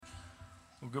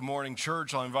Well, good morning,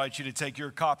 church. I'll invite you to take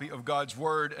your copy of God's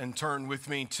Word and turn with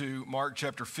me to Mark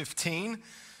chapter 15.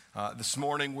 This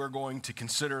morning, we're going to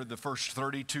consider the first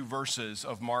 32 verses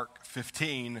of Mark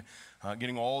 15,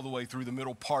 getting all the way through the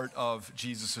middle part of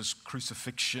Jesus'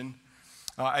 crucifixion.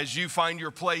 As you find your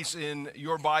place in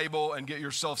your Bible and get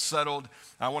yourself settled,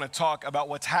 I want to talk about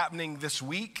what's happening this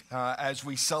week as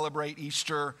we celebrate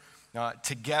Easter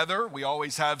together. We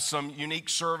always have some unique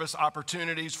service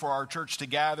opportunities for our church to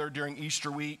gather during Easter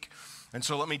week. And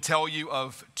so let me tell you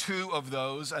of two of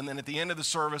those. And then at the end of the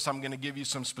service, I'm going to give you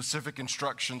some specific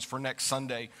instructions for next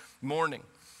Sunday morning.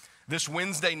 This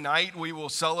Wednesday night, we will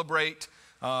celebrate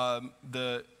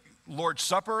the Lord's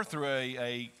Supper through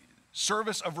a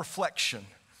service of reflection.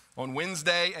 On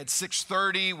Wednesday at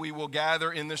 6:30, we will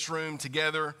gather in this room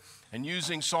together and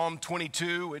using Psalm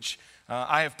 22, which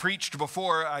I have preached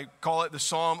before. I call it the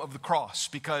Psalm of the Cross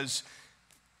because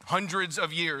hundreds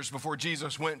of years before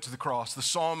Jesus went to the cross, the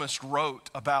psalmist wrote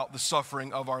about the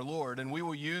suffering of our Lord. And we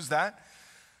will use that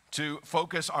to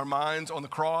focus our minds on the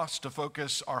cross, to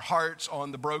focus our hearts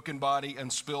on the broken body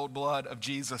and spilled blood of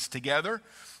Jesus together.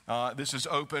 This is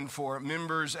open for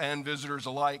members and visitors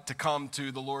alike to come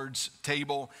to the Lord's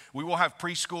table. We will have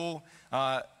preschool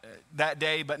that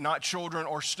day, but not children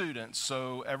or students.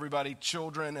 So everybody,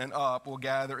 children and up, will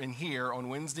gather in here on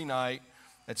Wednesday night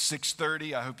at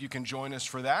 6:30. I hope you can join us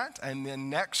for that. And then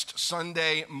next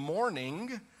Sunday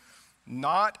morning,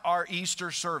 not our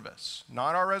Easter service,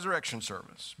 not our resurrection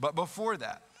service, but before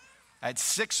that, at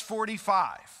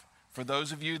 6:45, for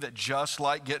those of you that just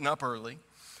like getting up early,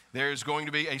 there's going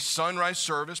to be a sunrise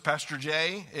service. Pastor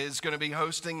Jay is going to be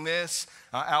hosting this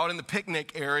out in the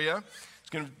picnic area.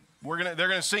 They're going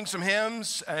to sing some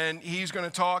hymns, and he's going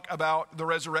to talk about the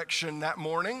resurrection that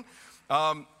morning.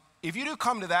 If you do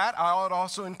come to that, I would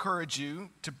also encourage you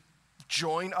to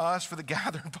join us for the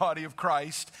gathered body of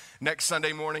Christ next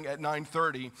Sunday morning at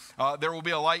 9:30. There will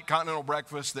be a light continental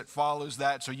breakfast that follows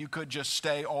that, so you could just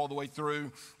stay all the way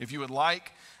through if you would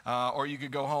like, or you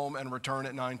could go home and return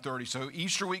at 9:30. So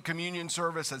Easter week communion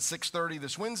service at 6:30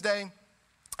 this Wednesday,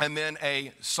 and then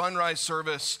a sunrise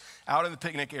service out in the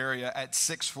picnic area at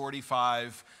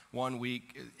 6:45 1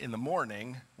 week in the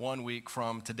morning, 1 week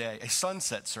from today. A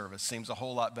sunset service seems a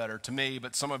whole lot better to me,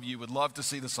 but some of you would love to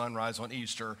see the sunrise on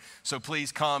Easter. So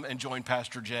please come and join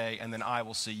Pastor Jay, and then I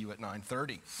will see you at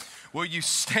 9:30. Will you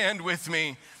stand with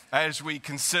me as we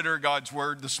consider God's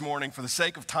word this morning? For the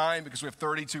sake of time, because we have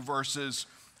 32 verses,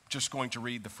 I'm just going to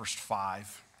read the first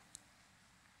 5.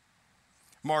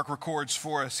 Mark records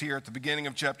for us here at the beginning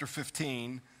of chapter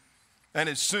 15, and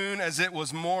as soon as it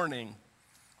was morning,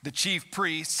 the chief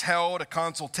priests held a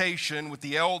consultation with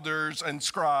the elders and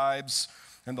scribes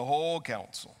and the whole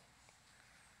council.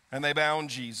 And they bound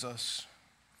Jesus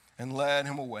and led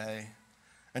him away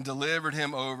and delivered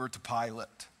him over to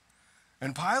Pilate.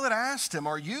 And Pilate asked him,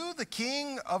 "Are you the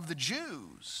king of the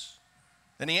Jews?"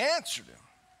 Then he answered him,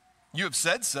 "You have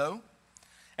said so."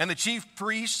 And the chief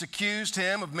priests accused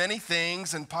him of many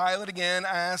things, and Pilate again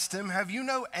asked him, "Have you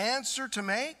no answer to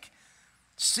make?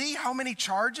 See how many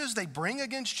charges they bring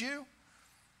against you?"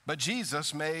 But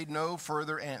Jesus made no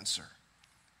further answer,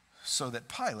 so that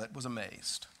Pilate was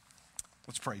amazed.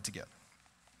 Let's pray together.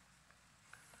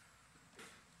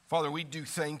 Father, we do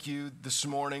thank you this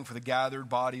morning for the gathered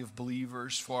body of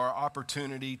believers, for our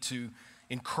opportunity to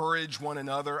encourage one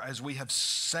another as we have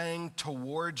sang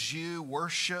towards you,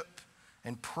 worship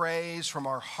and praise from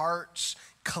our hearts,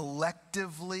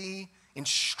 collectively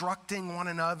instructing one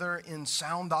another in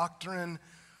sound doctrine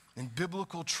and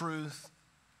biblical truth.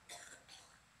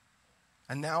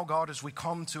 And now, God, as we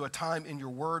come to a time in your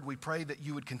word, we pray that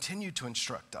you would continue to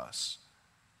instruct us,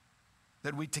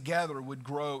 that we together would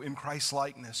grow in Christ's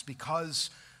likeness because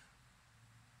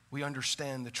we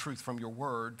understand the truth from your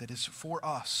word that is for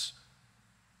us,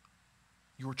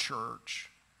 your church.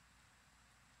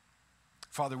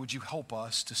 Father, would you help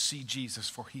us to see Jesus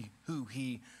for who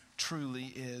he truly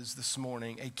is this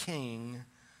morning, a king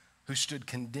who stood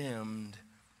condemned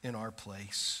in our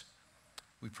place.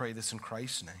 We pray this in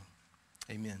Christ's name.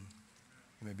 Amen.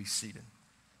 You may be seated.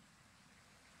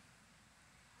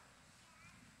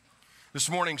 This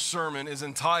morning's sermon is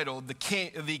entitled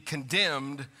The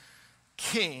Condemned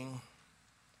King.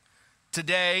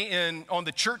 Today on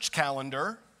the church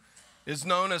calendar is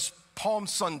known as Palm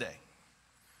Sunday.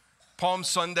 Palm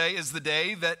Sunday is the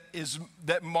day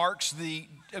that marks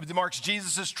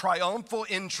Jesus' triumphal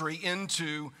entry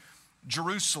into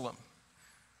Jerusalem.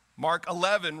 Mark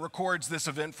 11 records this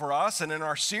event for us, and in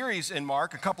our series in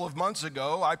Mark a couple of months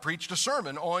ago, I preached a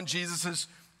sermon on Jesus'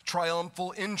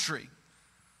 triumphal entry.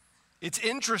 It's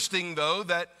interesting, though,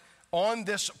 that on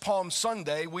this Palm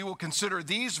Sunday, we will consider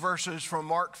these verses from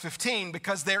Mark 15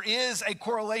 because there is a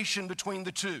correlation between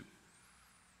the two.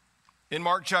 In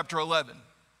Mark chapter 11,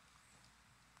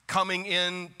 coming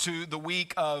into the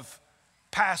week of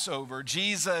Passover,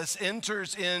 Jesus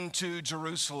enters into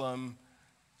Jerusalem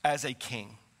as a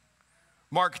king.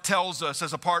 Mark tells us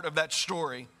as a part of that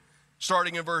story,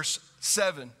 starting in verse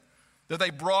 7, that they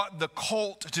brought the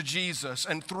colt to Jesus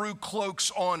and threw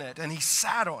cloaks on it, and he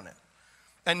sat on it.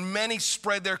 And many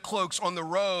spread their cloaks on the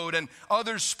road, and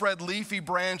others spread leafy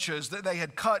branches that they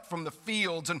had cut from the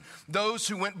fields. And those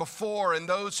who went before and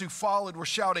those who followed were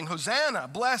shouting, "Hosanna,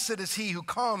 blessed is he who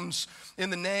comes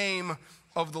in the name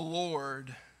of the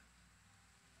Lord."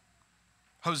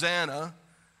 Hosanna,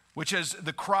 which is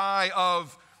the cry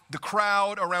of the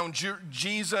crowd around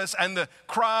Jesus and the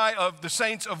cry of the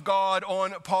saints of God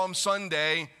on Palm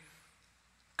Sunday,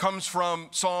 comes from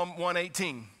Psalm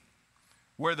 118.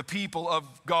 Where the people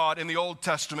of God in the Old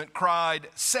Testament cried,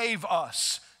 "Save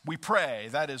us, we pray."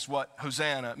 That is what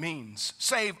Hosanna means.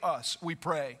 Save us, we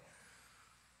pray.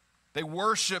 They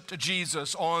worshiped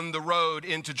Jesus on the road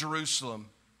into Jerusalem,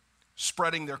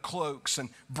 spreading their cloaks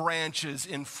and branches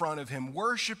in front of him,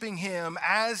 worshiping him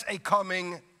as a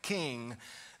coming king,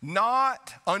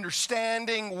 not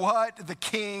understanding what the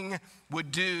king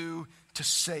would do to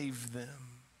save them.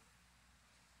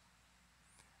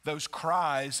 Those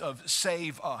cries of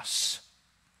 "save us,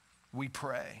 we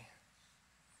pray,"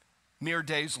 mere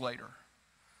days later,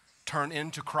 turn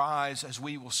into cries, as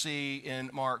we will see in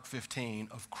Mark 15,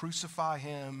 of "crucify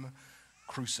him,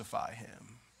 crucify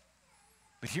him."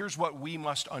 But here's what we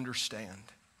must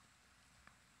understand.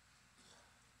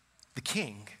 The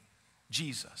King,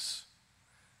 Jesus,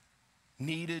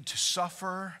 needed to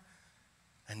suffer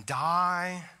and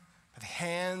die by the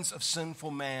hands of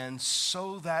sinful man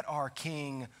so that our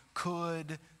King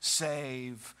could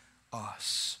save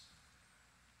us.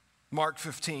 Mark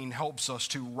 15 helps us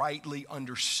to rightly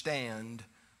understand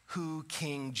who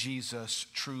King Jesus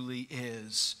truly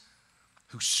is,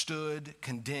 who stood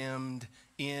condemned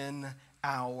in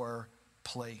our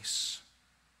place.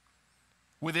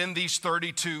 Within these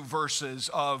 32 verses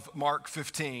of Mark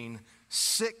 15,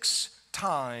 6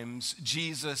 times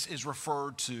Jesus is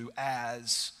referred to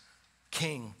as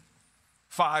King.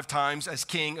 5 times as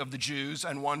King of the Jews,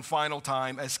 and 1 final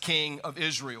time as King of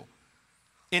Israel.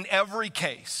 In every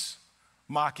case,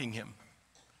 mocking him.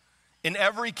 In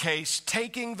every case,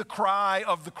 taking the cry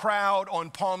of the crowd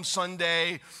on Palm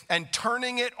Sunday and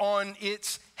turning it on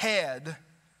its head,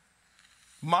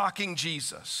 mocking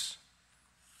Jesus,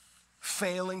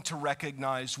 failing to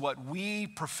recognize what we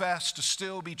profess to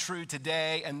still be true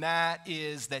today, and that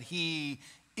is that he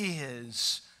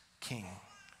is King.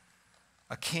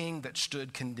 A king that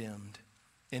stood condemned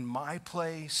in my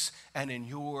place and in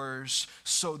yours,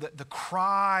 so that the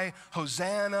cry,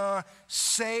 "Hosanna,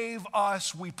 save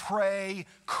us, we pray,"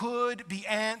 could be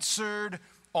answered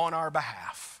on our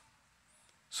behalf.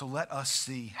 So let us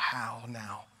see how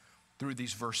now through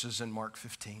these verses in Mark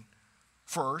 15.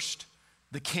 First,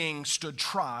 the king stood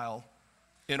trial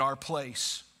in our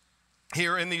place.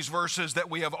 Here in these verses that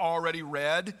we have already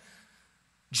read,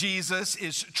 Jesus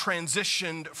is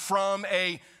transitioned from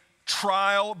a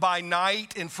trial by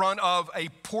night in front of a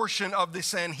portion of the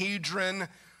Sanhedrin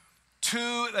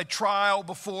to a trial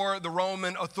before the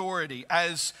Roman authority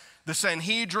as the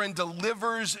Sanhedrin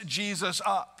delivers Jesus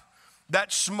up.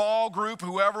 That small group,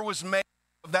 whoever was made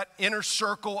of that inner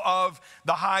circle of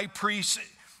the high priest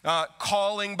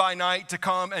calling by night to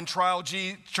come and try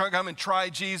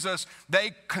Jesus.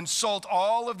 They consult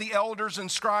all of the elders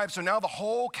and scribes. So now the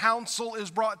whole council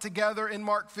is brought together in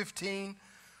Mark 15.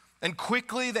 And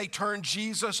quickly they turn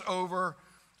Jesus over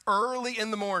early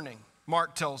in the morning,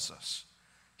 Mark tells us.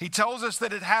 He tells us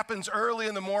that it happens early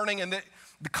in the morning, and that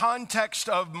the context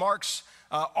of Mark's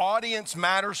audience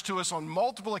matters to us on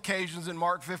multiple occasions in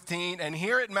Mark 15. And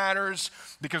here it matters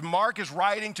because Mark is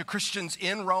writing to Christians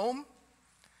in Rome.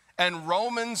 And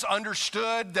Romans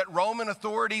understood that Roman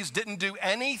authorities didn't do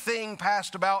anything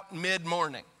past about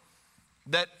mid-morning.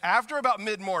 That after about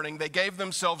mid-morning, they gave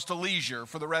themselves to leisure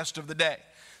for the rest of the day.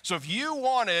 So if you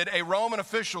wanted a Roman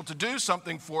official to do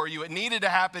something for you, it needed to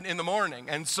happen in the morning.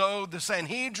 And so the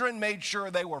Sanhedrin made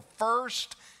sure they were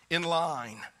first in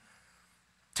line,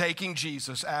 taking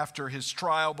Jesus after his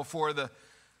trial before the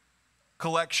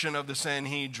collection of the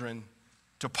Sanhedrin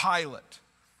to Pilate.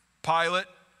 Pilate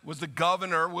was the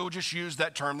governor. We'll just use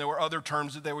that term. There were other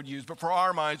terms that they would use, but for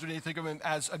our minds, we need to think of him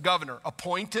as a governor,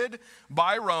 appointed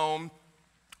by Rome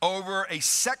over a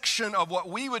section of what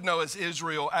we would know as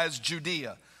Israel as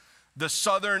Judea, the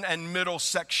southern and middle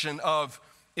section of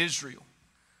Israel.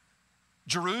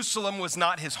 Jerusalem was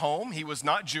not his home. He was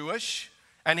not Jewish,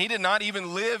 and he did not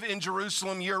even live in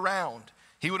Jerusalem year-round.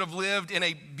 He would have lived in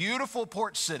a beautiful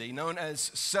port city known as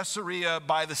Caesarea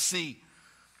by the sea.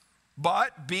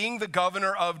 But being the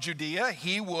governor of Judea,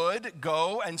 he would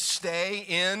go and stay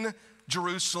in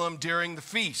Jerusalem during the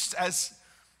feast as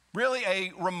really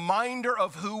a reminder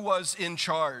of who was in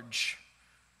charge.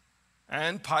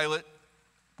 And Pilate,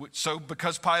 so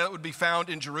because Pilate would be found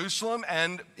in Jerusalem,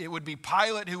 and it would be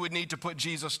Pilate who would need to put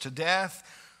Jesus to death,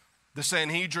 the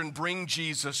Sanhedrin bring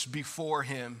Jesus before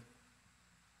him.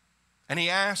 And he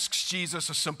asks Jesus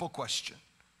a simple question: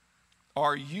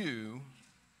 are you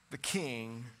the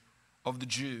king of the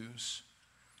Jews?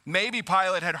 Maybe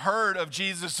Pilate had heard of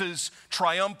Jesus'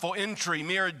 triumphal entry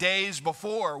mere days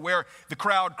before, where the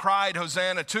crowd cried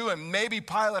Hosanna to him. Maybe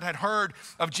Pilate had heard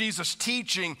of Jesus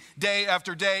teaching day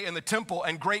after day in the temple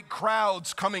and great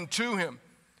crowds coming to him.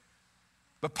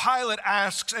 But Pilate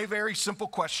asks a very simple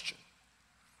question: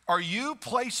 are you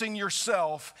placing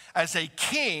yourself as a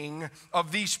king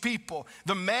of these people?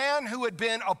 The man who had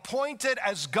been appointed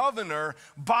as governor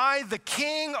by the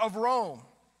king of Rome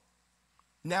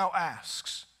now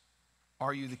asks,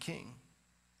 are you the king?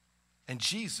 And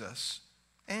Jesus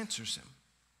answers him,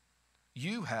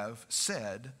 you have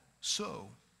said so.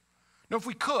 Now, if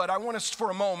we could, I want us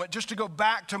for a moment just to go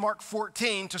back to Mark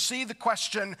 14 to see the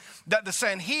question that the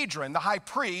Sanhedrin, the high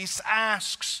priest,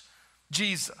 asks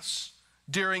Jesus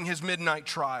during his midnight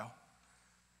trial.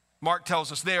 Mark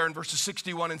tells us there in verses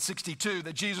 61 and 62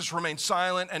 that Jesus remained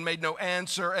silent and made no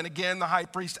answer. And again, the high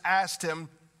priest asked him,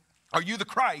 are you the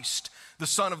Christ, the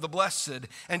Son of the Blessed?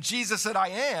 And Jesus said, I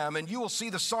am, and you will see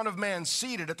the Son of Man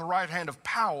seated at the right hand of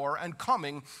power and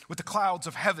coming with the clouds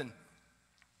of heaven.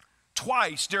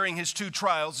 Twice during his two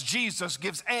trials, Jesus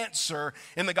gives answer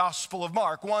in the Gospel of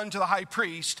Mark, one to the high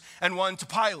priest and one to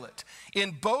Pilate.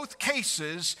 In both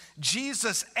cases,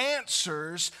 Jesus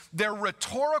answers their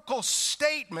rhetorical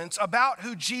statements about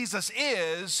who Jesus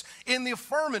is in the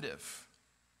affirmative.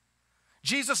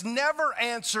 Jesus never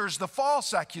answers the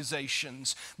false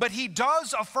accusations, but he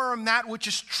does affirm that which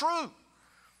is true.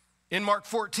 In Mark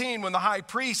 14, when the high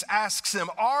priest asks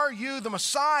him, are you the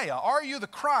Messiah? Are you the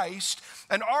Christ?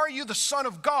 And are you the Son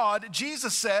of God?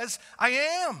 Jesus says, I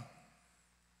am,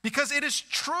 because it is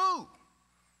true.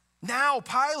 Now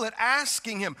Pilate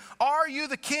asking him, are you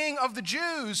the King of the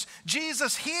Jews?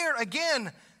 Jesus here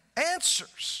again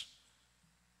answers,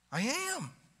 I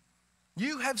am.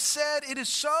 You have said it is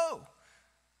so.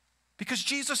 Because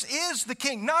Jesus is the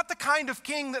king, not the kind of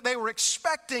king that they were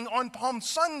expecting on Palm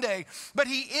Sunday, but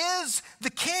he is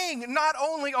the king not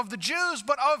only of the Jews,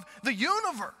 but of the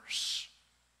universe.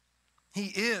 He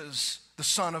is the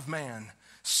Son of Man,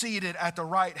 seated at the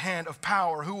right hand of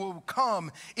power, who will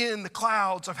come in the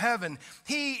clouds of heaven.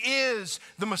 He is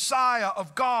the Messiah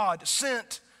of God,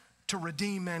 sent to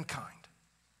redeem mankind.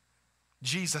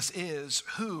 Jesus is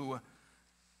who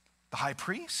the high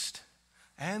priest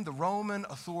and the Roman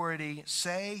authority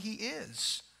say he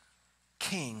is: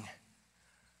 King,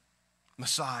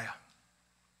 Messiah,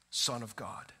 Son of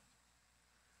God.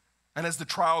 And as the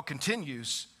trial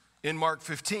continues in Mark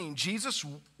 15, Jesus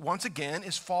once again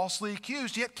is falsely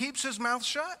accused, yet keeps his mouth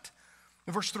shut.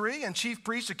 In verse 3, and chief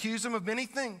priests accused him of many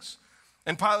things.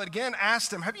 And Pilate again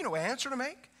asked him, have you no answer to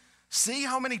make? See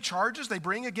how many charges they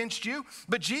bring against you?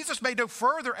 But Jesus made no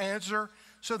further answer,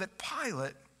 so that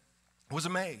Pilate was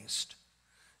amazed.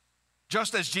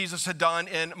 Just as Jesus had done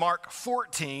in Mark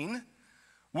 14,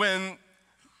 when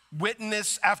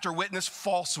witness after witness,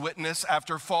 false witness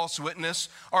after false witness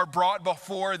are brought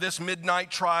before this midnight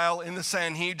trial in the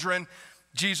Sanhedrin,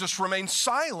 Jesus remains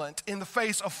silent in the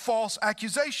face of false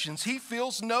accusations. He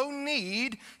feels no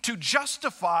need to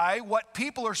justify what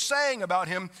people are saying about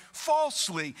him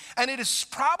falsely. And it is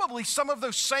probably some of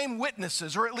those same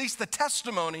witnesses, or at least the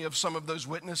testimony of some of those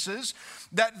witnesses,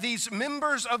 that these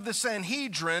members of the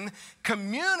Sanhedrin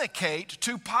communicate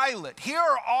to Pilate. Here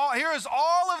is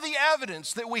all of the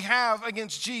evidence that we have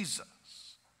against Jesus.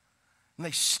 And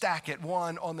they stack it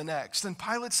one on the next. And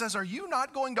Pilate says, are you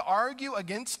not going to argue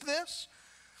against this?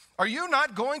 Are you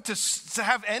not going to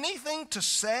have anything to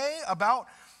say about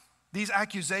these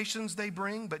accusations they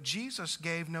bring? But Jesus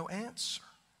gave no answer.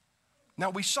 Now,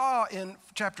 we saw in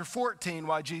chapter 14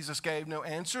 why Jesus gave no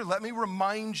answer. Let me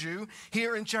remind you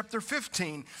here in chapter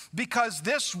 15, because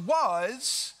this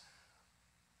was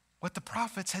what the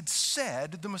prophets had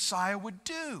said the Messiah would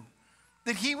do,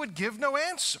 that he would give no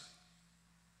answer.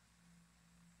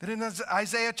 That in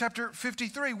Isaiah chapter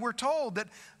 53, we're told that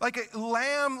like a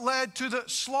lamb led to the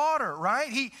slaughter, right?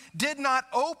 He did not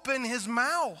open his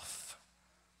mouth.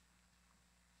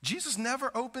 Jesus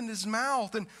never opened his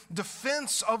mouth in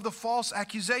defense of the false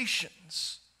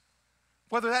accusations.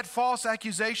 Whether that false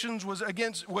accusations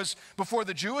was before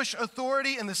the Jewish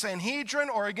authority in the Sanhedrin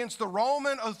or against the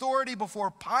Roman authority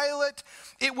before Pilate,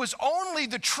 it was only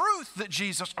the truth that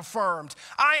Jesus affirmed.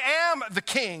 I am the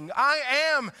King. I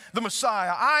am the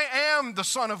Messiah. I am the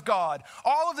Son of God.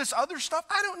 All of this other stuff,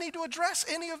 I don't need to address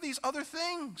any of these other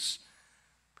things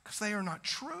because they are not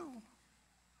true.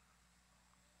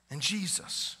 And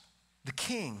Jesus, the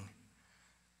King,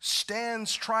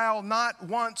 stands trial not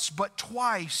once but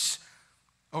twice,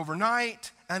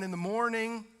 overnight and in the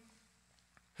morning,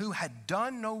 who had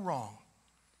done no wrong.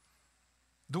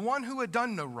 The one who had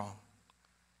done no wrong,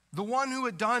 the one who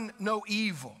had done no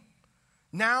evil,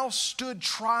 now stood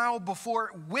trial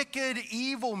before wicked,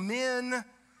 evil men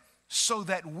so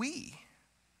that we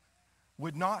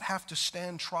would not have to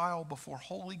stand trial before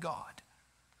holy God.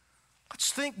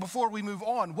 Let's think before we move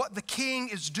on what the King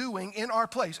is doing in our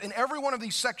place. In every one of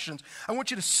these sections, I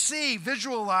want you to see,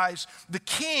 visualize the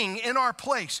King in our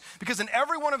place. Because in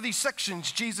every one of these sections,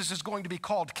 Jesus is going to be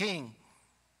called King.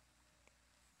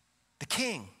 The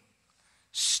King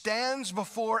stands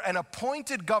before an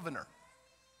appointed governor.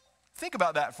 Think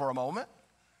about that for a moment.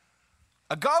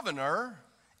 A governor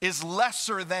is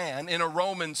lesser than, in a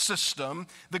Roman system,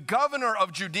 the governor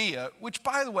of Judea, which,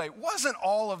 by the way, wasn't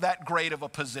all of that great of a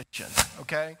position,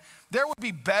 okay? There would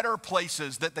be better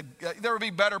places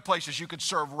you could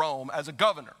serve Rome as a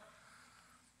governor.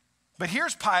 But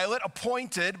here's Pilate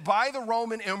appointed by the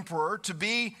Roman emperor to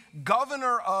be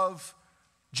governor of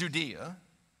Judea,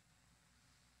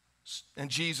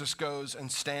 and Jesus goes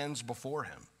and stands before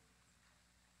him.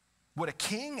 Would a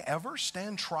king ever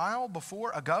stand trial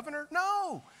before a governor?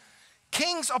 No.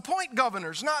 Kings appoint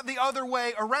governors, not the other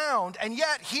way around. And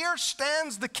yet here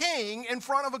stands the king in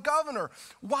front of a governor.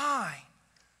 Why?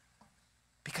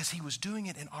 Because he was doing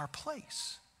it in our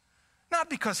place. Not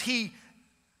because he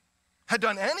had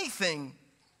done anything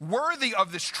worthy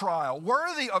of this trial,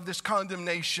 worthy of this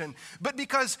condemnation, but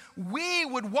because we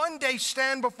would one day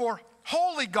stand before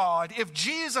holy God if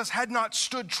Jesus had not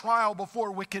stood trial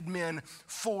before wicked men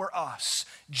for us.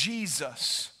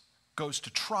 Jesus goes to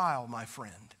trial, my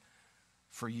friend,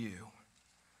 for you.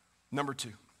 Number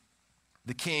two,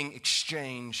 the King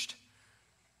exchanged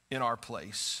in our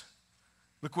place.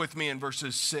 Look with me in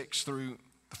verses 6 through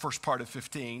the first part of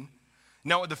 15.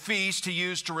 Now at the feast he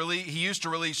used to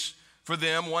release for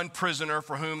them one prisoner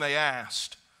for whom they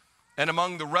asked. And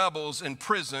among the rebels in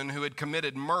prison who had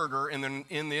committed murder in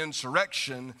the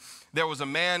insurrection, there was a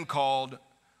man called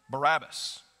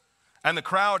Barabbas. And the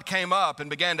crowd came up and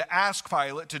began to ask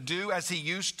Pilate to do as he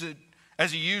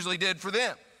usually did for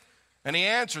them. And he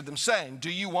answered them, saying, "Do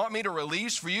you want me to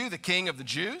release for you the king of the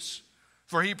Jews?"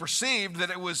 For he perceived that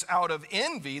it was out of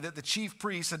envy that the chief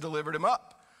priests had delivered him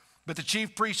up. But the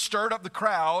chief priests stirred up the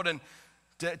crowd and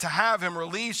to have him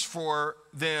release for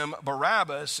them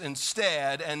Barabbas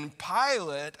instead. And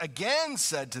Pilate again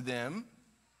said to them,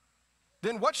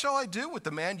 "Then what shall I do with the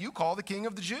man you call the king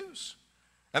of the Jews?"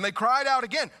 And they cried out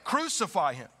again,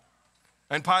 "Crucify him."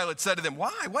 And Pilate said to them,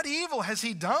 "Why? What evil has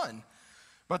he done?"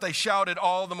 But they shouted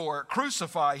all the more,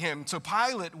 "Crucify him." So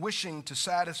Pilate, wishing to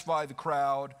satisfy the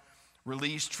crowd,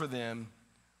 released for them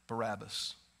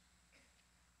Barabbas.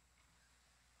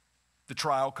 The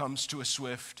trial comes to a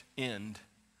swift end.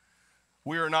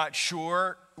 We are not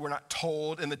sure, we're not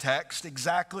told in the text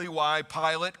exactly why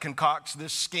Pilate concocts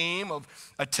this scheme of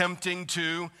attempting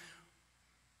to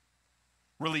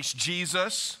release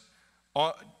Jesus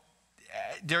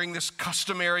during this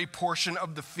customary portion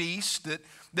of the feast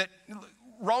that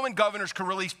Roman governors could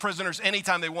release prisoners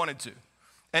anytime they wanted to.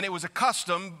 And it was a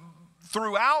custom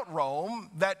throughout Rome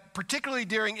that particularly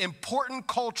during important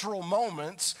cultural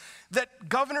moments that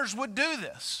governors would do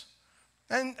this.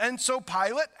 And so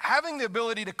Pilate, having the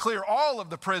ability to clear all of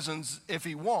the prisons if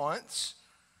he wants,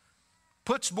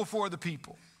 puts before the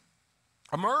people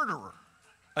a murderer,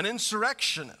 an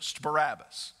insurrectionist,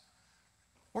 Barabbas,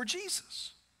 or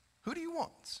Jesus. Who do you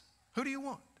want? Who do you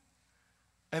want?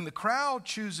 And the crowd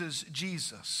chooses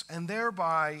Jesus, and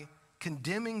thereby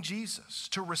condemning Jesus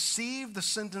to receive the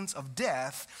sentence of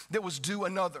death that was due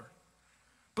another.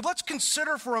 But let's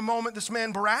consider for a moment this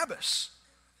man Barabbas.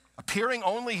 Appearing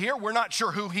only here, we're not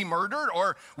sure who he murdered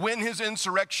or when his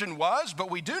insurrection was, but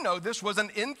we do know this was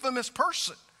an infamous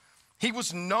person. He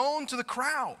was known to the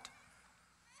crowd.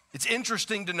 It's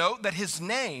interesting to note that his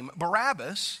name,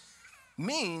 Barabbas,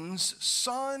 means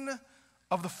son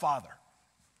of the Father.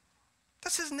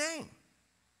 That's his name,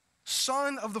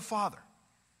 Son of the Father.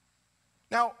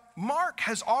 Now, Mark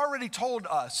has already told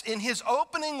us in his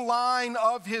opening line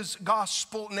of his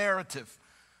gospel narrative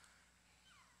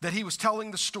that he was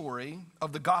telling the story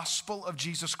of the gospel of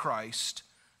Jesus Christ,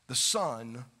 the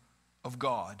Son of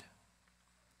God.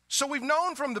 So we've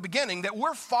known from the beginning that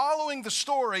we're following the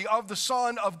story of the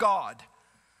Son of God.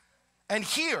 And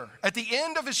here, at the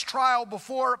end of his trial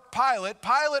before Pilate,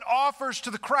 Pilate offers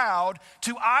to the crowd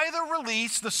to either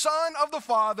release the Son of the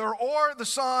Father or the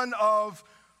Son of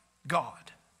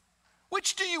God.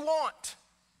 Which do you want?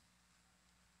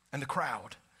 And the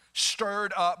crowd,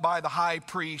 stirred up by the high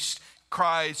priest,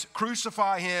 cries,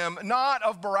 "Crucify him," not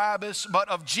of Barabbas, but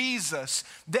of Jesus.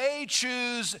 They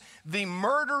choose the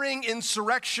murdering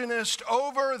insurrectionist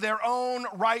over their own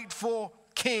rightful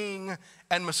king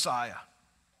and Messiah.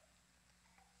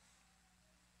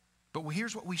 But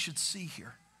here's what we should see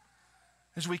here.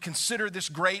 As we consider this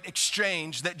great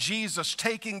exchange that Jesus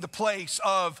taking the place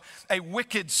of a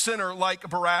wicked sinner like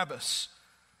Barabbas,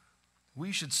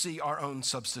 we should see our own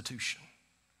substitution.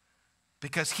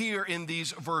 Because here in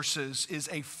these verses is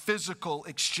a physical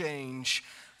exchange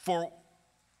for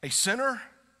a sinner,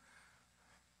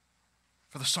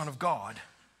 for the Son of God,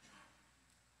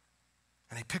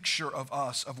 and a picture of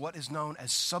us of what is known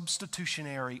as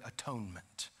substitutionary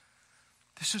atonement.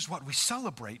 This is what we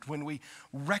celebrate when we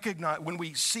recognize, when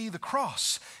we see the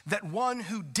cross, that one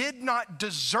who did not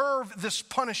deserve this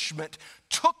punishment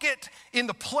took it in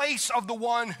the place of the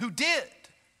one who did.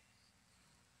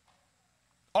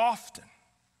 Often,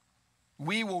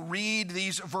 we will read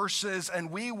these verses and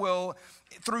we will,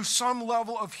 through some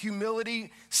level of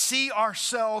humility, see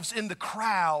ourselves in the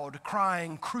crowd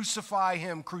crying, "Crucify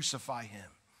him, crucify him."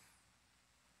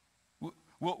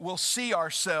 We'll see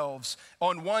ourselves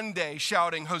on one day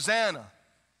shouting, "Hosanna,"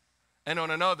 and on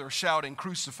another shouting,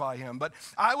 "Crucify him." But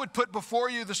I would put before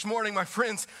you this morning, my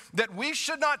friends, that we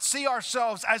should not see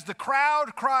ourselves as the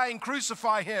crowd crying,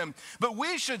 "Crucify him," but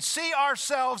we should see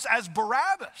ourselves as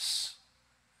Barabbas,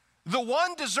 the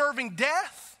one deserving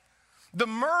death, the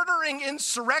murdering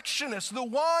insurrectionist, the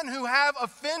one who have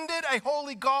offended a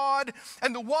holy God,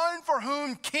 and the one for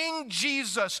whom King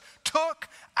Jesus took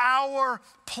our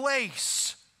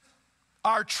place.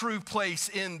 Our true place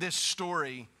in this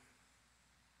story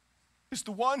is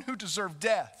the one who deserved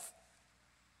death.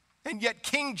 And yet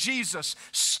King Jesus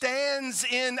stands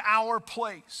in our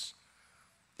place.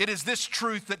 It is this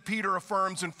truth that Peter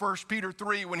affirms in 1 Peter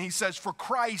 3 when he says, "For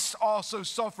Christ also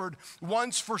suffered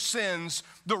once for sins,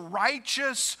 the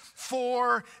righteous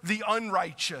for the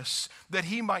unrighteous, that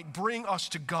he might bring us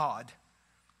to God,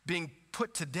 being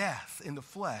put to death in the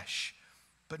flesh,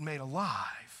 but made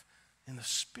alive in the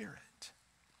Spirit."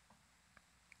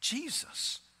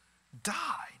 Jesus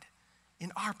died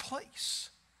in our place,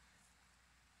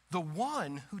 the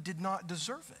one who did not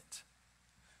deserve it.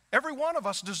 Every one of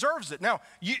us deserves it. Now,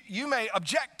 you may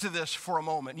object to this for a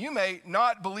moment. You may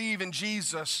not believe in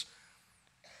Jesus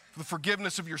for the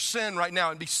forgiveness of your sin right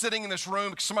now and be sitting in this room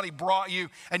because somebody brought you,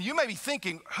 and you may be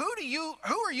thinking, who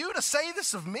are you to say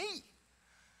this of me?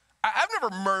 I've never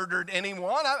murdered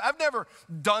anyone. I've never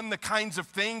done the kinds of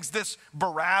things this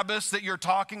Barabbas that you're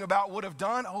talking about would have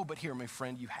done. Oh, but here, my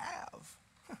friend, you have.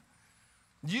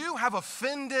 You have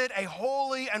offended a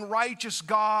holy and righteous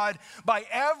God by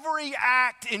every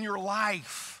act in your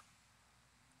life.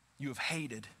 You have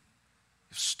hated,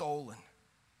 you've stolen.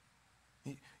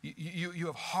 You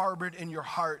have harbored in your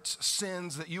hearts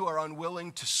sins that you are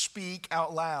unwilling to speak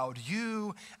out loud.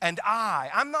 You and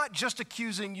I'm not just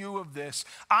accusing you of this.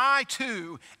 I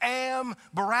too am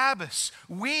Barabbas.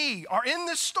 We are in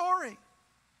this story.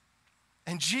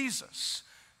 And Jesus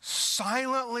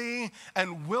silently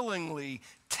and willingly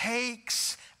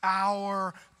takes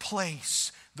our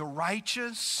place, the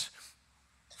righteous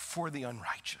for the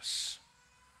unrighteous.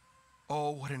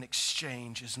 Oh, what an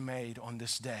exchange is made on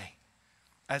this day,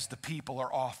 as the people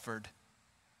are offered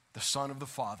the Son of the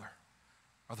Father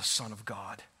or the Son of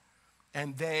God.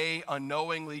 And they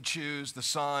unknowingly choose the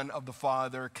Son of the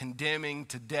Father, condemning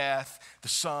to death the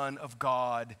Son of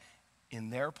God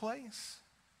in their place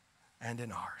and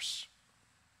in ours.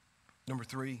 Number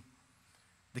 3,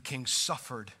 the King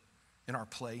suffered in our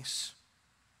place.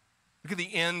 Look at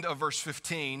the end of verse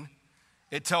 15.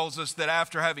 It tells us that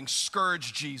after having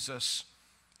scourged Jesus,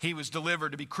 he was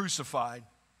delivered to be crucified.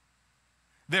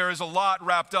 There is a lot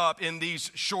wrapped up in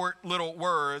these short little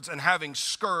words, and having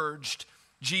scourged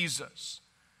Jesus.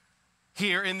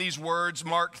 Here in these words,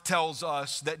 Mark tells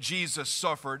us that Jesus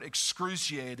suffered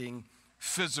excruciating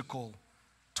physical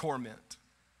torment.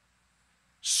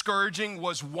 Scourging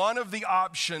was one of the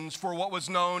options for what was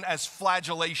known as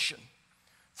flagellation.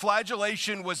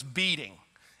 Flagellation was beating,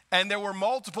 and there were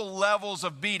multiple levels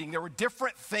of beating. There were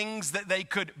different things that they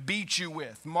could beat you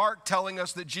with. Mark telling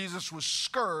us that Jesus was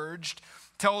scourged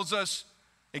tells us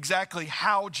exactly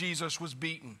how Jesus was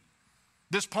beaten.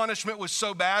 This punishment was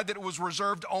so bad that it was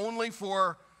reserved only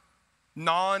for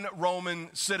non-Roman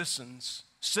citizens.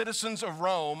 Citizens of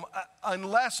Rome,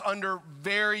 unless under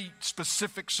very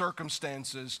specific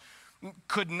circumstances,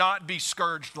 could not be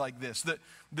scourged like this.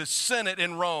 The Senate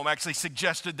in Rome actually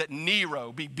suggested that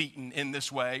Nero be beaten in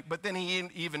this way, but then he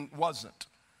even wasn't.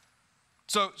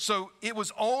 So it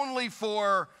was only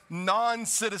for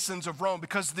non-citizens of Rome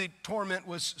because the torment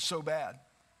was so bad.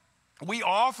 We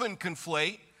often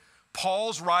conflate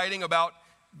Paul's writing about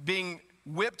being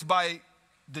whipped by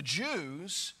the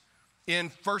Jews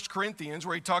in 1 Corinthians,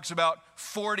 where he talks about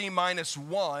 40 minus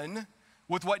 1,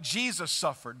 with what Jesus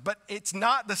suffered. But it's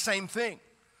not the same thing.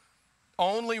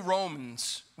 Only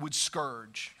Romans would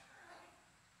scourge.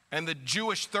 And the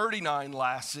Jewish 39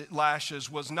 lashes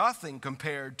was nothing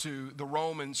compared to the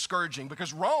Roman scourging,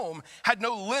 because Rome had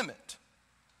no limit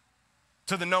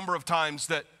to the number of times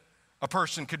that a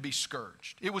person could be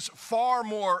scourged. It was far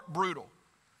more brutal.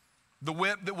 The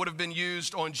whip that would have been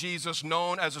used on Jesus,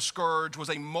 known as a scourge, was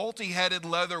a multi-headed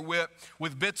leather whip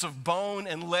with bits of bone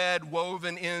and lead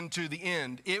woven into the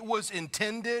end. It was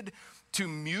intended to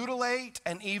mutilate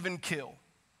and even kill.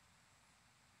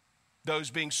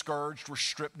 Those being scourged were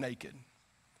stripped naked,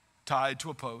 tied to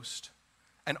a post,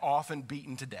 and often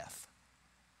beaten to death.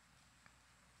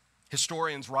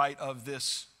 Historians write of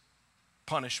this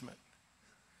punishment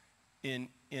in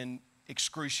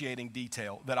excruciating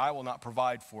detail that I will not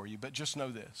provide for you, but just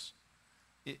know this.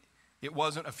 It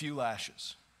wasn't a few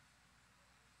lashes.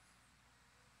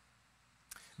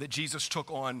 That Jesus took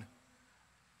on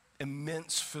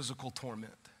immense physical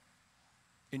torment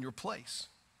in your place.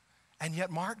 And yet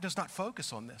Mark does not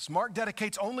focus on this. Mark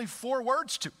dedicates only 4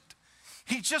 words to it.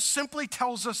 He just simply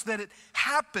tells us that it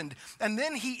happened. And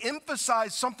then he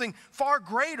emphasized something far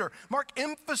greater. Mark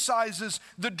emphasizes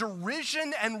the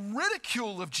derision and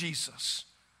ridicule of Jesus,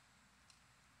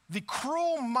 the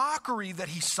cruel mockery that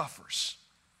he suffers.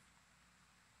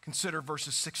 Consider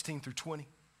verses 16 through 20.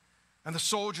 And the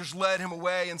soldiers led him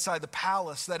away inside the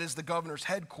palace, that is the governor's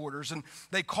headquarters, and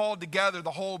they called together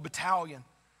the whole battalion.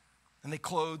 And they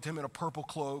clothed him in a purple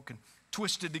cloak and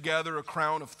twisted together a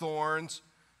crown of thorns.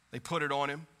 They put it on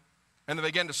him, and they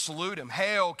began to salute him.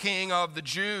 "Hail, King of the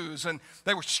Jews!" And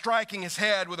they were striking his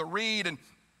head with a reed and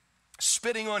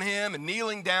spitting on him and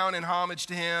kneeling down in homage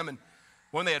to him. And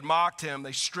when they had mocked him,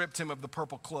 they stripped him of the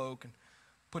purple cloak and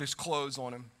put his clothes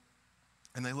on him,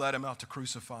 and they led him out to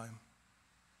crucify him.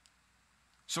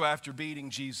 So after beating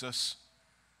Jesus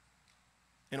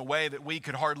in a way that we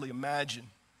could hardly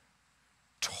imagine,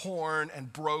 torn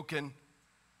and broken,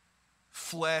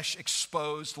 flesh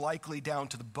exposed, likely down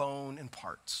to the bone and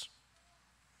parts.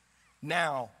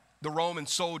 Now, the Roman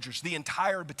soldiers, the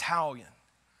entire battalion,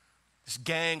 this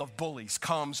gang of bullies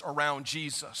comes around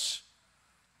Jesus.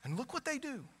 And look what they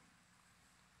do.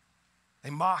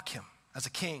 They mock him as a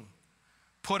king,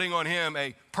 putting on him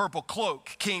a purple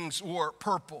cloak. Kings wore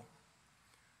purple.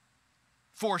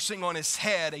 Forcing on his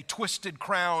head a twisted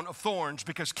crown of thorns,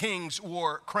 because kings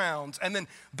wore crowns. And then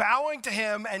bowing to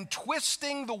him and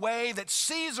twisting the way that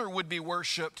Caesar would be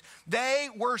worshiped, they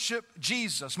worship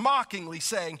Jesus, mockingly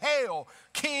saying, "Hail,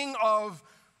 King of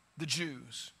the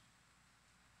Jews."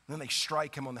 And then they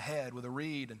strike him on the head with a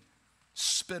reed and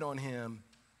spit on him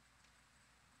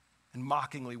and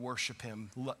mockingly worship him,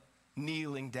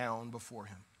 kneeling down before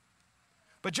him.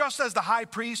 But just as the high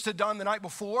priest had done the night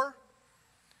before,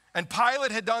 and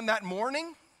Pilate had done that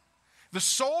morning, the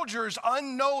soldiers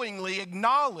unknowingly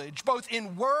acknowledge, both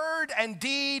in word and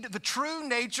deed, the true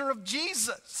nature of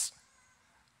Jesus.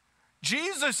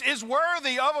 Jesus is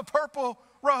worthy of a purple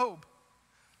robe.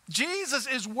 Jesus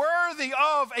is worthy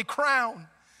of a crown.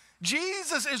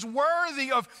 Jesus is worthy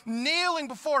of kneeling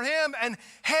before him and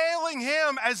hailing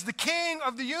him as the King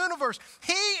of the universe.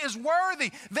 He is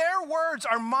worthy. Their words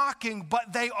are mocking,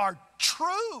 but they are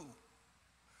true.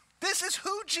 This is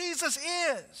who Jesus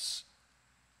is.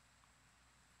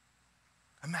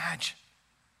 Imagine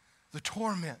the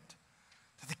torment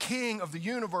that the King of the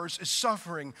universe is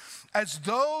suffering as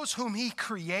those whom he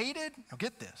created, now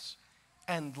get this,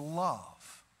 and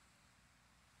love,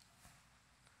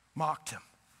 mocked him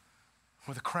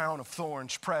with a crown of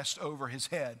thorns pressed over his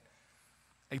head,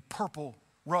 a purple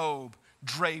robe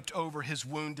draped over his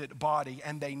wounded body,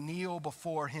 and they kneel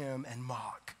before him and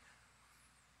mock.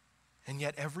 And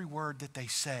yet every word that they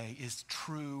say is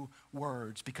true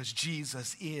words, because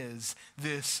Jesus is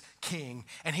this king,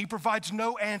 and he provides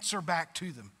no answer back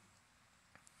to them.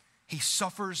 He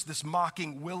suffers this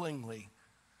mocking willingly.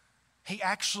 He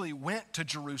actually went to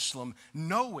Jerusalem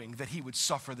knowing that he would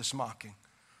suffer this mocking,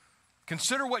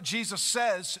 Consider what Jesus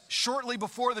says shortly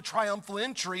before the triumphal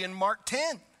entry in Mark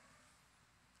 10,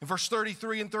 in verse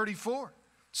 33 and 34.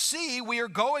 See, we are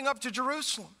going up to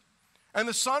Jerusalem, and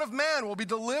the Son of Man will be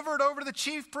delivered over to the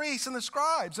chief priests and the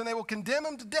scribes, and they will condemn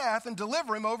him to death and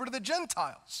deliver him over to the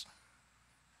Gentiles.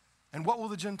 And what will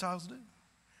the Gentiles do?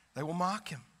 They will mock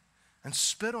him and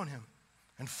spit on him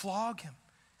and flog him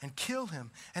and kill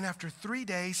him. And after 3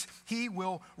 days, he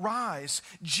will rise.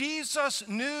 Jesus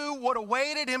knew what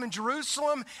awaited him in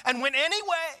Jerusalem and went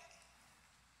anyway.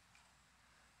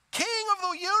 King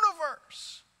of the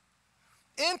universe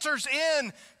enters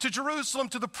in to Jerusalem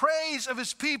to the praise of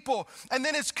his people and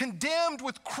then is condemned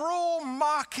with cruel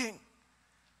mocking.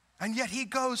 And yet he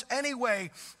goes anyway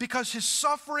because his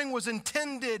suffering was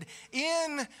intended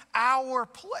in our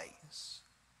place.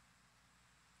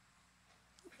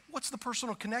 What's the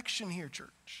personal connection here,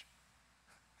 church?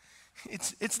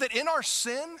 It's that in our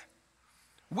sin,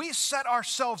 we set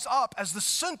ourselves up as the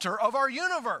center of our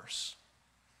universe.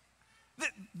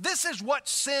 This is what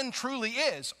sin truly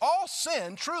is. All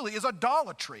sin truly is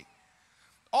idolatry.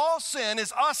 All sin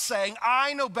is us saying,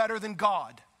 I know better than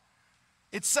God.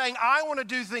 It's saying, I want to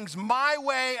do things my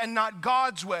way and not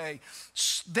God's way,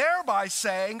 thereby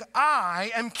saying,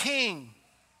 I am king.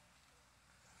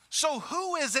 So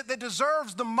who is it that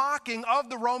deserves the mocking of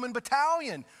the Roman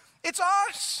battalion? It's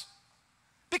us,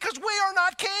 because we are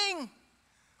not king.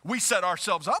 We set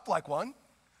ourselves up like one.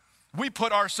 We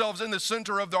put ourselves in the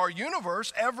center of our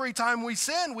universe. Every time we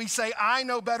sin, we say, I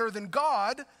know better than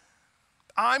God.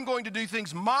 I'm going to do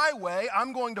things my way.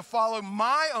 I'm going to follow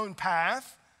my own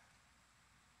path.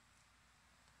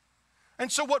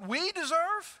 And so what we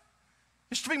deserve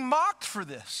is to be mocked for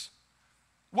this.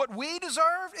 What we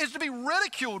deserve is to be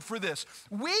ridiculed for this.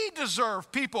 We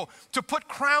deserve people to put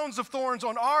crowns of thorns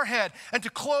on our head and to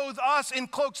clothe us in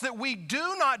cloaks that we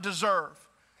do not deserve.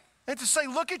 And to say,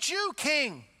 look at you,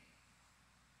 king,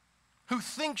 who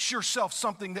thinks yourself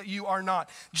something that you are not.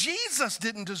 Jesus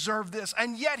didn't deserve this,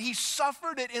 and yet he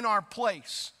suffered it in our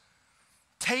place,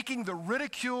 taking the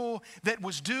ridicule that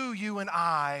was due you and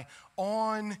I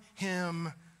on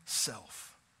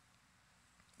himself.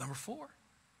 Number 4.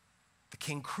 The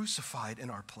king crucified in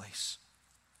our place.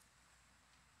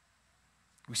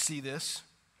 We see this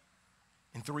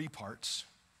in 3 parts.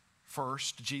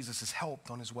 First, Jesus is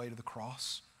helped on his way to the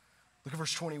cross. Look at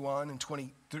verse 21 and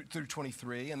 20 through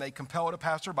 23. And they compelled a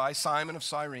passerby, Simon of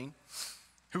Cyrene,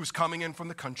 who was coming in from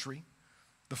the country,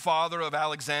 the father of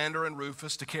Alexander and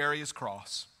Rufus, to carry his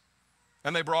cross.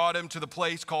 And they brought him to the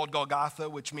place called Golgotha,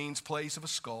 which means place of a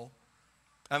skull.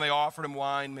 And they offered him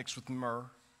wine mixed with myrrh,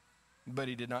 but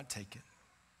he did not take it.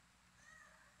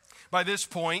 By this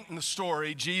point in the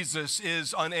story, Jesus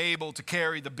is unable to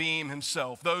carry the beam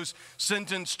himself. Those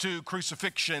sentenced to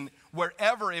crucifixion,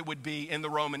 wherever it would be in the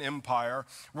Roman Empire,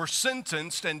 were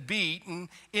sentenced and beaten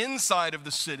inside of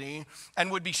the city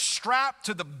and would be strapped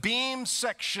to the beam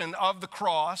section of the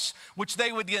cross, which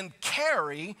they would then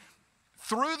carry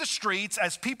through the streets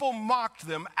as people mocked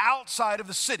them outside of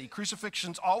the city.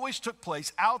 Crucifixions always took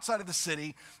place outside of the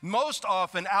city, most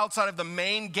often outside of the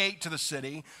main gate to the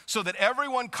city, so that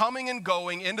everyone coming and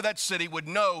going into that city would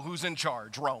know who's in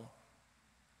charge, Rome.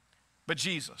 But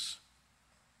Jesus,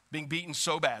 being beaten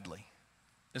so badly,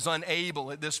 is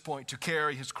unable at this point to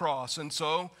carry his cross. And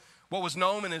so what was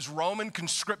known as Roman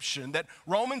conscription, that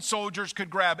Roman soldiers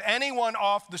could grab anyone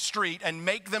off the street and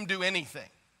make them do anything.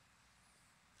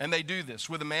 And they do this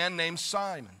with a man named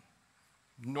Simon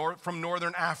from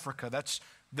northern Africa. That's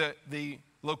the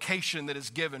location that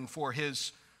is given for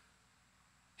his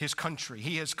country.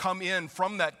 He has come in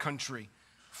from that country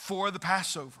for the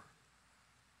Passover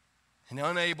and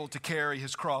unable to carry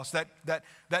his cross.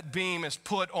 That beam is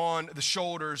put on the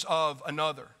shoulders of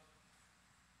another.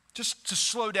 Just to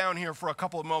slow down here for a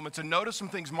couple of moments and notice some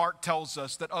things Mark tells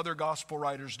us that other gospel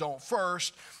writers don't.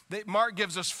 First, Mark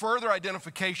gives us further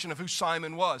identification of who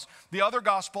Simon was. The other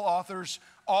gospel authors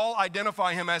all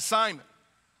identify him as Simon.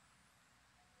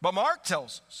 But Mark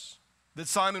tells us that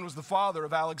Simon was the father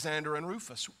of Alexander and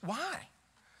Rufus. Why?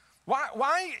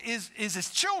 Why is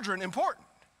his children important?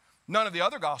 None of the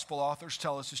other gospel authors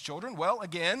tell us his children. Well,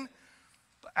 again,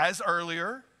 as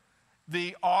earlier,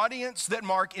 the audience that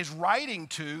Mark is writing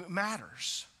to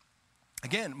matters.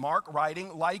 Again, Mark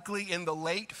writing likely in the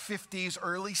late 50s,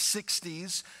 early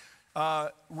 60s,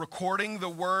 recording the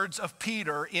words of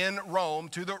Peter in Rome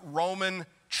to the Roman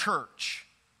church.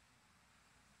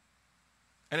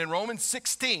 And in Romans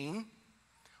 16,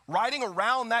 writing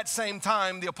around that same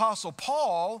time, the Apostle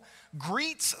Paul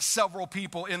greets several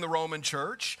people in the Roman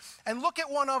church. And look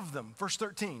at one of them, verse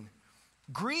 13.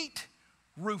 Greet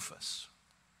Rufus,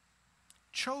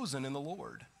 chosen in the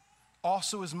Lord,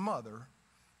 also his mother,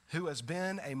 who has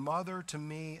been a mother to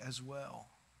me as well.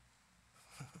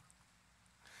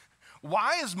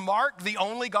 Why is Mark the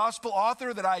only gospel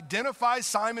author that identifies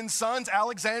Simon's sons,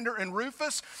 Alexander and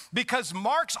Rufus? Because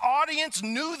Mark's audience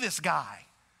knew this guy.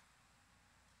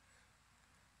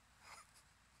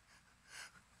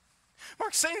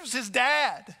 Mark's saying it was his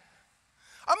dad.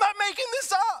 I'm not making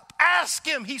this up. Ask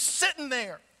him. He's sitting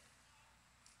there.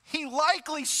 He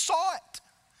likely saw it.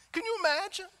 Can you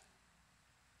imagine?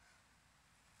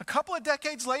 A couple of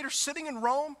decades later, sitting in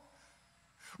Rome,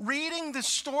 reading the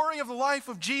story of the life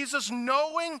of Jesus,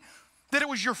 knowing that it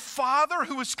was your father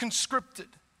who was conscripted,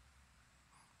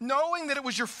 knowing that it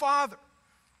was your father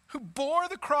who bore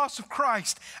the cross of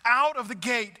Christ out of the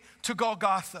gate to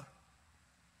Golgotha,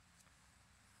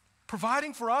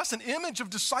 providing for us an image of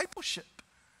discipleship,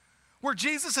 where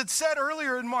Jesus had said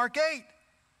earlier in Mark 8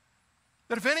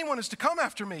 that if anyone is to come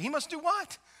after me, he must do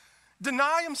what?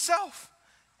 Deny himself,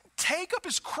 take up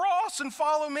his cross and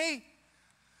follow me.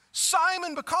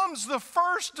 Simon becomes the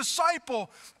first disciple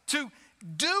to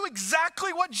do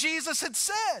exactly what Jesus had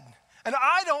said. And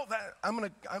I'm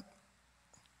going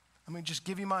to just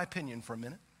give you my opinion for a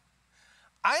minute.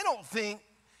 I don't think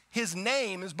his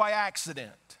name is by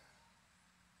accident.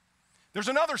 There's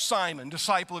another Simon,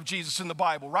 disciple of Jesus in the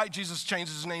Bible, right? Jesus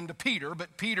changes his name to Peter,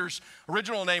 but Peter's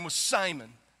original name was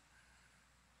Simon,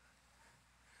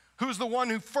 who's the one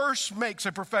who first makes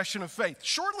a profession of faith.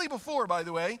 Shortly before, by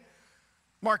the way,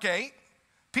 Mark 8,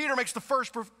 Peter makes the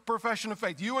first profession of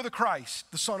faith. You are the Christ,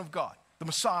 the Son of God, the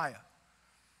Messiah.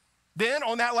 Then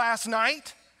on that last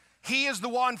night, he is the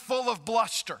one full of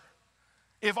bluster.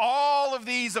 If all of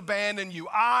these abandon you,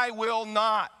 I will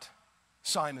not,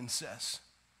 Simon says.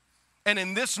 And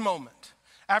in this moment,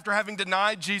 after having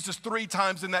denied Jesus 3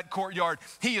 times in that courtyard,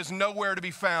 he is nowhere to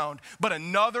be found. But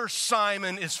another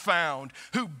Simon is found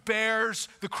who bears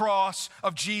the cross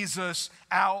of Jesus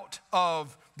out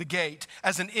of the gate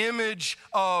as an image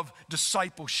of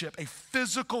discipleship, a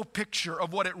physical picture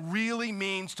of what it really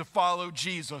means to follow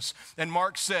Jesus. And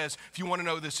Mark says, if you want to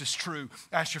know this is true,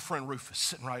 ask your friend Rufus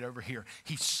sitting right over here.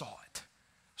 He saw it.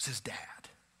 It was his dad.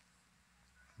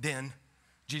 Then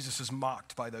Jesus is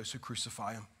mocked by those who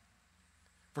crucify him.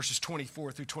 Verses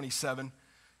 24 through 27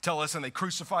 tell us, and they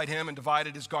crucified him and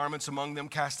divided his garments among them,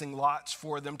 casting lots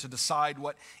for them to decide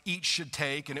what each should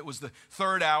take. And it was the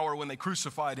 3rd hour when they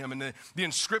crucified him. And the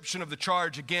inscription of the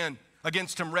charge again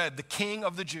against him read, the King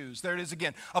of the Jews. There it is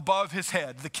again, above his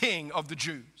head, the King of the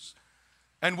Jews.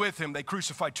 And with him they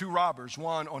crucified 2 robbers,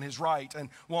 one on his right and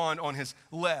one on his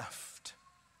left.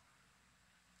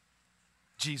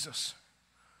 Jesus,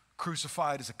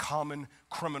 crucified as a common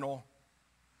criminal,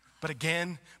 but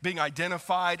again, being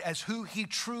identified as who he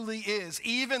truly is.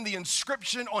 Even the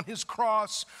inscription on his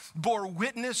cross bore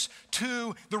witness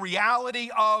to the reality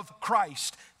of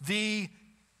Christ, the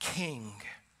King.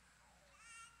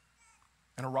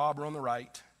 And a robber on the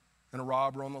right and a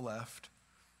robber on the left,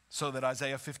 so that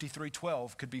Isaiah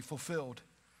 53:12 could be fulfilled.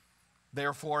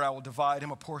 Therefore, I will divide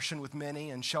him a portion with many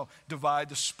and shall divide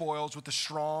the spoils with the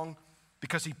strong,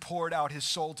 because he poured out his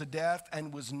soul to death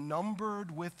and was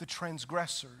numbered with the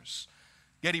transgressors.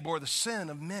 Yet he bore the sin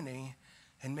of many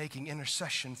and making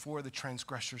intercession for the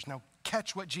transgressors. Now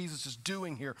catch what Jesus is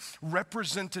doing here,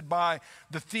 represented by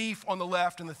the thief on the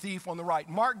left and the thief on the right.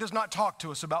 Mark does not talk to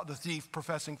us about the thief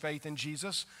professing faith in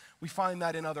Jesus. We find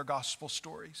that in other gospel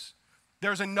stories.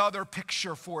 There's another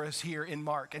picture for us here in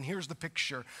Mark, and here's the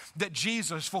picture, that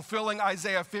Jesus, fulfilling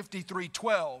Isaiah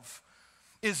 53:12,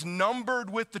 is numbered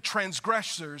with the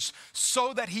transgressors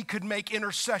so that he could make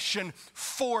intercession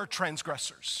for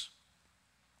transgressors.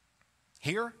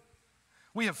 Here,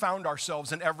 we have found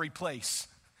ourselves in every place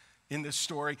in this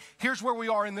story. Here's where we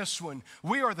are in this one.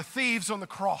 We are the thieves on the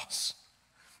cross.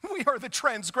 We are the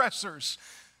transgressors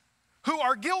who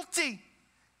are guilty,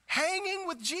 hanging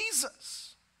with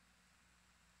Jesus.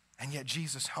 And yet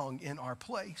Jesus hung in our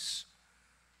place.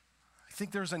 I think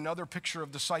there's another picture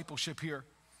of discipleship here,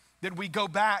 that we go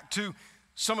back to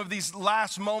some of these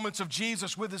last moments of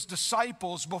Jesus with his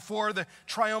disciples before the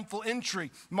triumphal entry.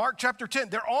 Mark chapter 10,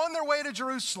 they're on their way to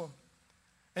Jerusalem.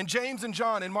 And James and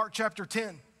John in Mark chapter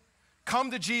 10 come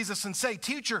to Jesus and say,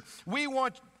 "Teacher, we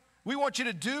want you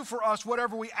to do for us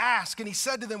whatever we ask." And he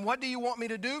said to them, "What do you want me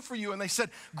to do for you?" And they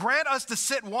said, "Grant us to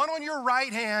sit one on your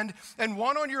right hand and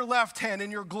one on your left hand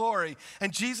in your glory."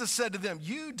 And Jesus said to them,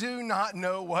 "You do not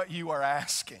know what you are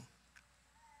asking.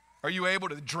 Are you able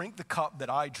to drink the cup that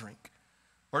I drink,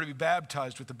 or to be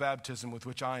baptized with the baptism with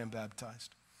which I am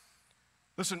baptized?"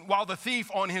 Listen, while the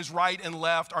thief on his right and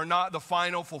left are not the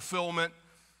final fulfillment,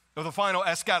 or the final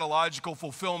eschatological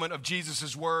fulfillment of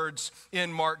Jesus' words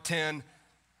in Mark 10,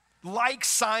 like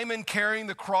Simon carrying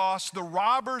the cross, the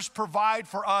robbers provide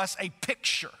for us a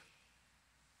picture.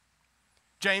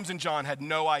 James and John had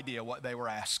no idea what they were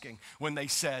asking when they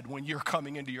said, when you're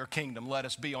coming into your kingdom, let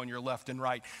us be on your left and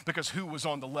right. Because who was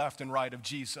on the left and right of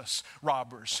Jesus?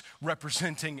 Robbers,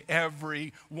 representing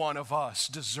every one of us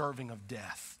deserving of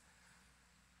death.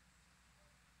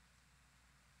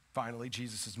 Finally,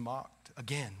 Jesus is mocked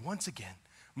again, once again.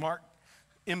 Mark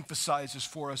emphasizes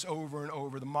for us over and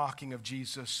over the mocking of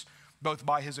Jesus, both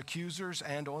by his accusers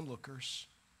and onlookers.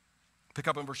 Pick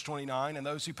up in verse 29, and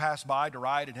those who passed by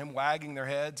derided him, wagging their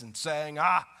heads and saying,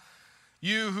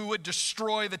 you who would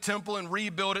destroy the temple and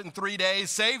rebuild it in 3 days,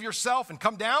 save yourself and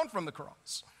come down from the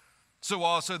cross. So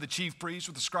also the chief priests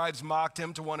with the scribes mocked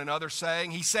him to one another,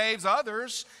 saying, he saves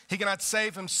others, he cannot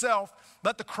save himself.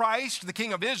 Let the Christ, the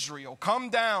King of Israel, come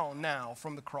down now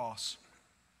from the cross,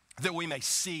 that we may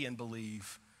see and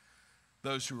believe.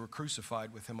 Those who were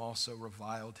crucified with him also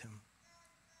reviled him.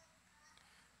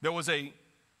 There was a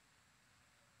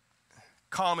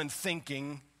common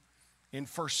thinking in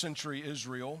first century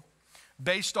Israel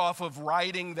based off of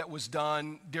writing that was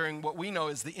done during what we know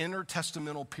as the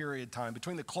intertestamental period time,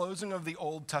 between the closing of the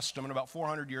Old Testament about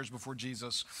 400 years before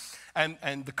Jesus and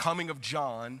the coming of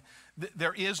John.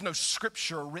 There is no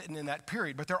scripture written in that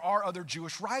period, but there are other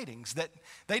Jewish writings that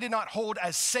they did not hold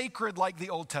as sacred like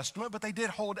the Old Testament, but they did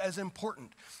hold as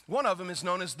important. One of them is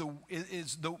known as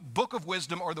the Book of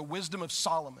Wisdom, or the Wisdom of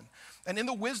Solomon. And in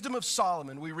the Wisdom of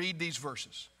Solomon, we read these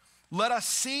verses. Let us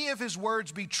see if his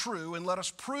words be true, and let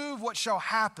us prove what shall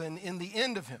happen in the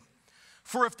end of him.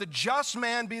 For if the just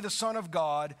man be the Son of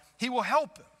God, he will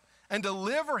help him and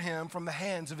deliver him from the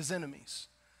hands of his enemies.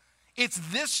 It's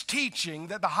this teaching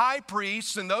that the high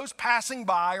priests and those passing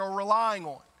by are relying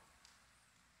on.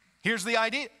 Here's the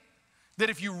idea, that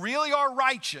if you really are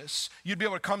righteous, you'd be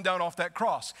able to come down off that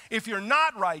cross. If you're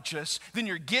not righteous, then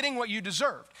you're getting what you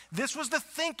deserved. This was the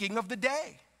thinking of the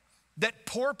day, that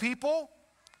poor people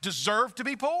deserved to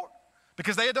be poor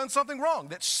because they had done something wrong,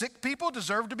 that sick people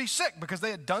deserved to be sick because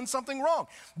they had done something wrong,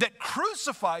 that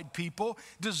crucified people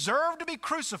deserved to be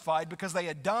crucified because they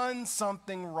had done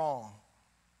something wrong.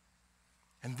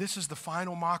 And this is the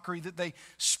final mockery that they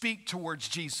speak towards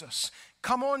Jesus.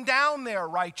 Come on down there,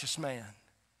 righteous man,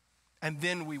 and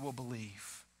then we will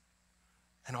believe.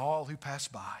 And all who pass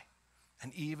by,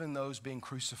 and even those being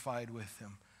crucified with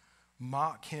him,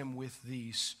 mock him with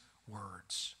these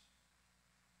words.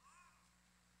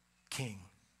 King.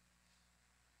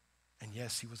 And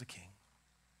yes, he was a king,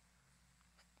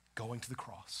 going to the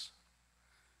cross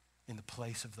in the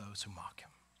place of those who mock him.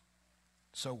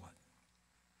 So what?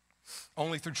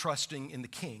 Only through trusting in the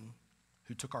King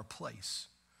who took our place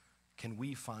can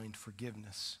we find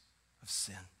forgiveness of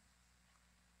sin.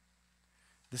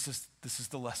 This is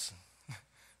the lesson.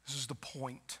 This is the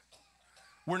point.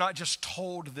 We're not just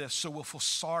told this so we'll feel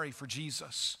sorry for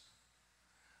Jesus.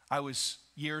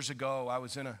 Years ago, I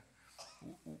was in a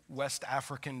West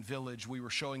African village. We were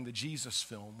showing the Jesus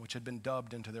film, which had been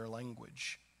dubbed into their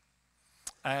language.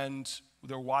 And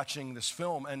they're watching this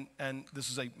film, and this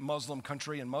is a Muslim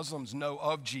country, and Muslims know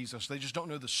of Jesus. They just don't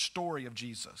know the story of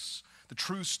Jesus, the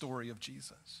true story of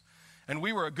Jesus. And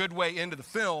we were a good way into the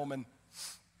film, and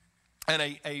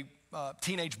a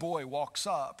teenage boy walks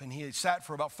up, and he had sat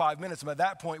for about 5 minutes. And by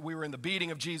that point, we were in the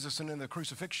beating of Jesus and in the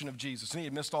crucifixion of Jesus, and he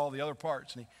had missed all the other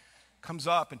parts. And he comes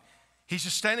up, and he's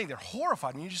just standing there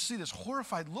horrified, and you just see this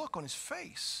horrified look on his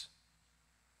face.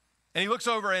 And he looks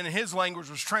over, and his language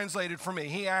was translated for me.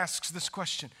 He asks this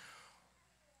question: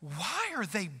 why are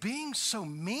they being so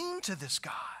mean to this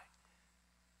guy?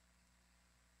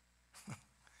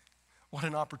 What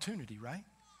an opportunity, right?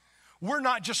 We're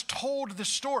not just told this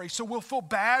story so we'll feel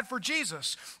bad for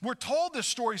Jesus. We're told this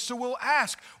story so we'll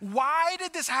ask, why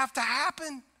did this have to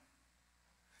happen?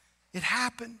 It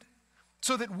happened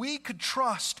so that we could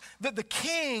trust that the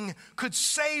King could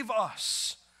save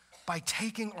us by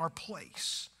taking our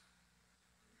place.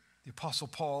 The Apostle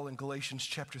Paul in Galatians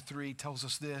chapter 3 tells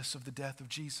us this of the death of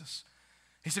Jesus.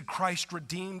 He said, Christ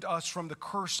redeemed us from the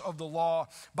curse of the law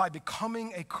by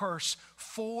becoming a curse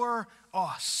for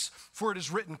us. For it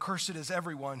is written, cursed is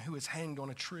everyone who is hanged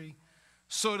on a tree.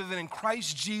 So that in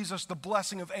Christ Jesus the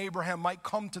blessing of Abraham might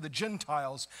come to the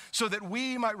Gentiles, so that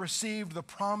we might receive the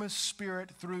promised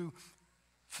Spirit through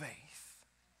faith.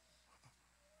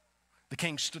 The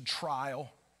King stood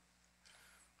trial.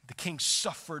 The King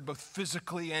suffered both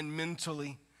physically and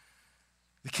mentally.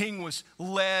 The King was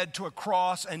led to a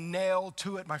cross and nailed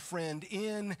to it, my friend,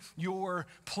 in your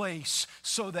place,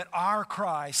 so that our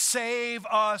cry, save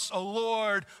us, O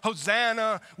Lord,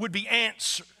 Hosanna, would be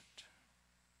answered.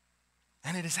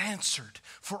 And it is answered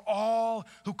for all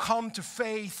who come to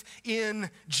faith in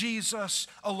Jesus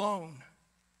alone,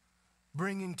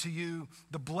 bringing to you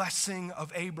the blessing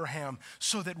of Abraham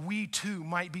so that we too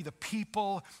might be the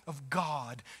people of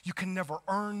God. You can never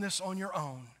earn this on your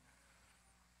own,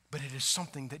 but it is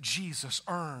something that Jesus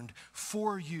earned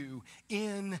for you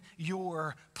in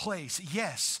your place.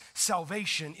 Yes,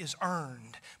 salvation is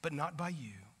earned, but not by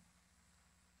you.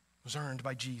 It was earned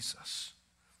by Jesus.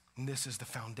 And this is the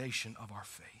foundation of our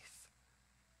faith.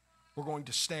 We're going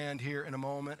to stand here in a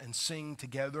moment and sing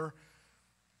together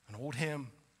an old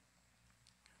hymn.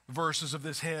 The verses of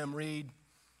this hymn read,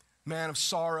 "Man of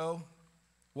sorrow,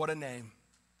 what a name,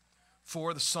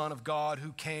 for the Son of God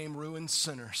who came ruined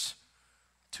sinners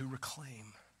to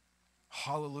reclaim."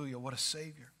 Hallelujah, what a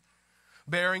Savior.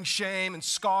 Bearing shame and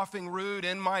scoffing rude,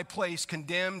 in my place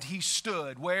condemned he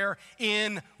stood. Where?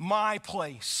 In my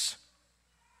place.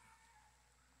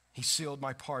 He sealed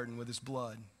my pardon with his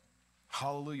blood.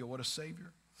 Hallelujah, what a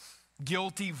Savior.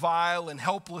 Guilty, vile, and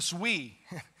helpless we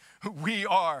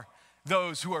are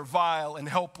those who are vile and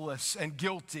helpless and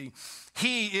guilty.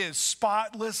 He is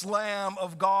spotless Lamb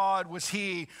of God, was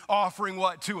he, offering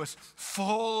what to us?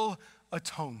 Full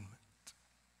atonement.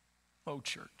 Oh,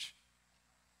 church,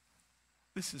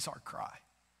 this is our cry.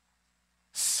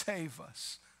 Save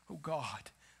us, oh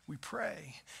God, we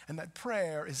pray. And that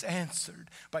prayer is answered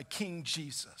by King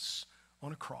Jesus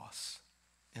on a cross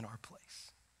in our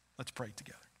place. Let's pray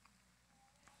together.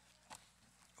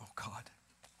 Oh God,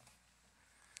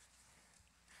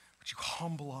 would you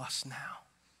humble us now?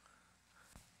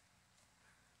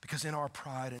 Because in our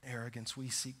pride and arrogance, we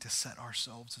seek to set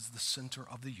ourselves as the center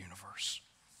of the universe.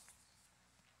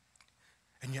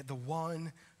 And yet the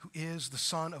one who is the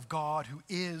Son of God, who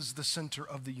is the center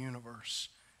of the universe,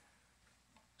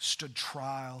 stood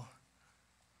trial,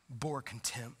 bore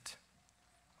contempt,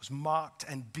 was mocked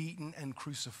and beaten and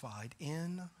crucified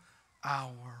in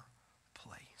our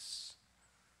place.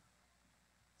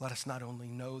 Let us not only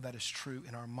know that is true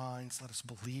in our minds, let us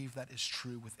believe that is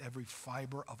true with every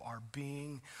fiber of our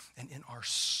being, and in our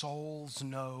souls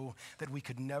know that we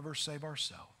could never save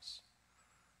ourselves,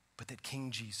 but that King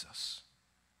Jesus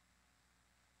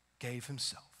gave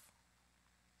himself,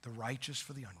 the righteous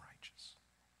for the unrighteous,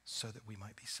 so that we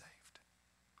might be saved.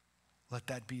 Let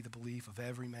that be the belief of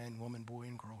every man, woman, boy,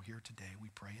 and girl here today. We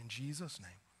pray in Jesus'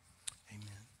 name.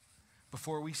 Amen.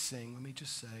 Before we sing, let me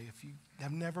just say, if you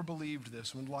have never believed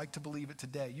this and would like to believe it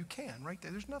today, you can, right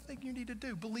there. There's nothing you need to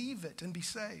do. Believe it and be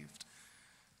saved.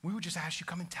 We would just ask you,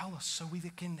 come and tell us so we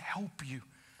can help you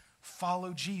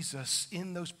follow Jesus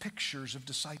in those pictures of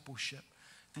discipleship.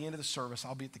 At the end of the service,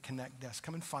 I'll be at the Connect desk.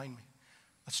 Come and find me.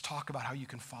 Let's talk about how you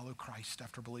can follow Christ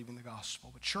after believing the gospel.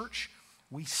 But church,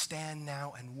 we stand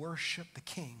now and worship the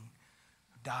King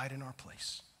who died in our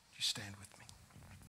place. Would you stand with me?